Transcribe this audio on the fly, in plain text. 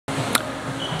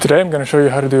Today I'm going to show you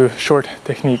how to do short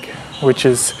technique, which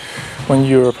is when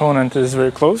your opponent is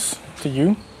very close to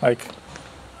you, like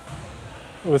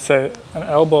let's say an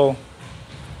elbow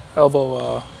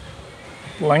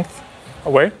length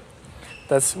away.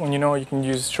 That's when you know you can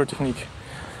use short technique.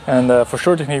 And for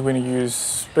short technique, we're going to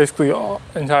use basically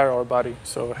entire our body.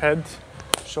 So head,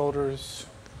 shoulders,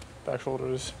 back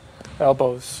shoulders,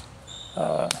 elbows,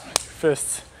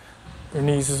 fists, your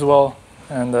knees as well,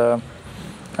 and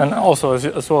also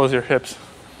as well as your hips.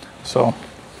 So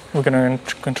we're going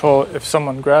to control if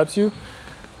someone grabs you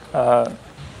and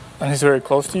he's very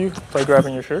close to you by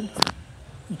grabbing your shirt.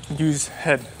 You can use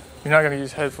head. You're not going to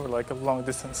use head for like a long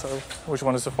distance, so which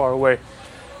one is so far away.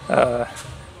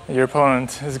 Your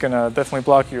opponent is going to definitely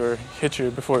block you or hit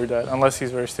you before you're dead, unless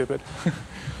he's very stupid.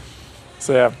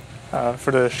 So yeah,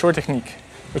 for the short technique,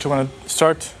 which we're going to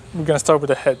start with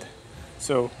the head.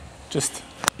 So just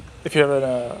if you have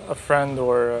a friend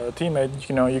or a teammate,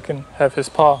 you can have his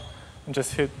paw and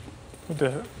just hit with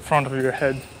the front of your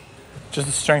head, just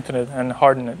to strengthen it and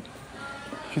harden it.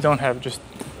 If you don't have, just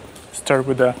start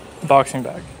with the boxing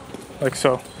bag, like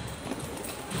so.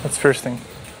 That's the first thing.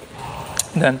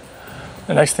 Then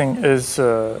the next thing is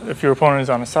if your opponent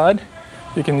is on the side,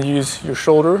 you can use your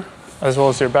shoulder as well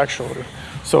as your back shoulder.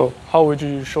 So how would you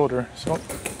use shoulder? So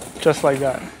just like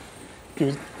that. You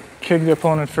would kick the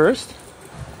opponent first,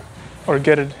 or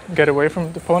get away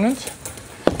from the opponent,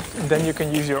 and then you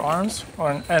can use your arms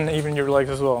and even your legs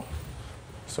as well.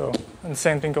 So, and the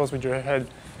same thing goes with your head.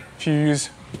 If you use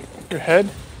your head,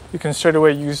 you can straight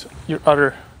away use your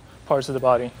other parts of the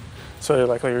body. So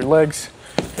like your legs,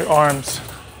 your arms,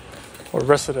 or the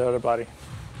rest of the other body.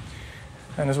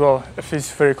 And as well, if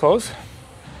he's very close,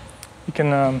 you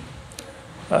can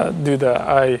do the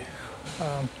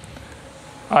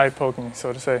eye poking,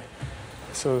 so to say.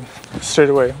 So straight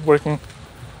away working.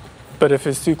 But if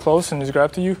it's too close and he's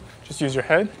grabbed to you, just use your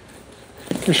head,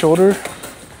 your shoulder,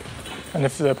 and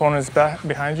if the opponent is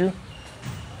behind you,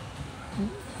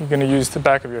 you're going to use the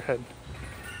back of your head.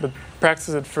 But practice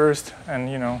it first, and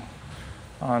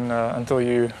until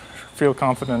you feel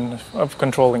confident of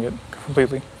controlling it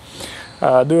completely.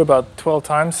 Do about 12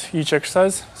 times each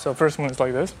exercise. So first one is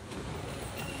like this.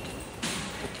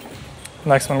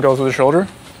 Next one goes with the shoulder.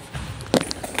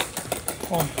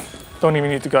 Well, don't even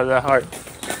need to go that hard,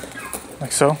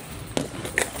 like so.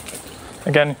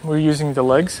 Again, we're using the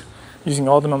legs, using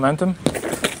all the momentum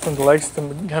from the legs to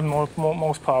have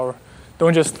most power.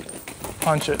 Don't just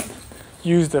punch it.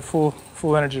 Use the full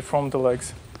energy from the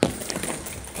legs,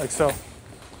 like so.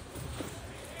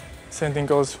 Same thing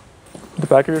goes with the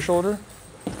back of your shoulder.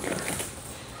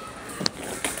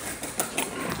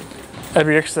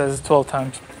 Every exercise is 12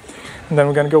 times. And then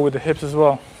we're going to go with the hips as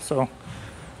well. So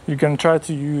you can try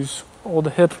to use all the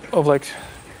hip of like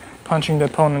punching the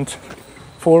opponent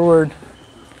forward,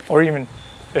 or even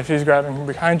if he's grabbing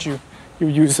behind you, you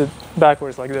use it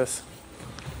backwards like this.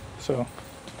 So,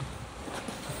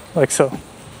 like so.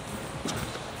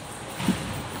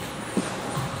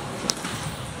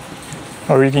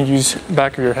 Or you can use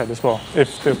back of your head as well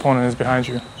if the opponent is behind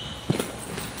you.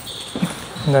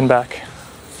 And then back,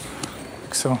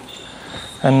 like so.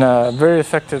 And very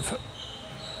effective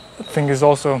thing is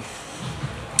also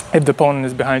if the opponent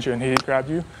is behind you and he grabbed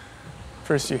you,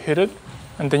 first you hit it,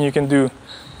 and then you can do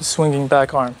the swinging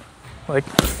back arm, like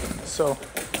so.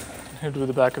 Hit with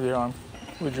the back of your arm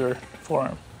with your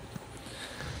forearm.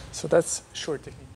 So that's short technique.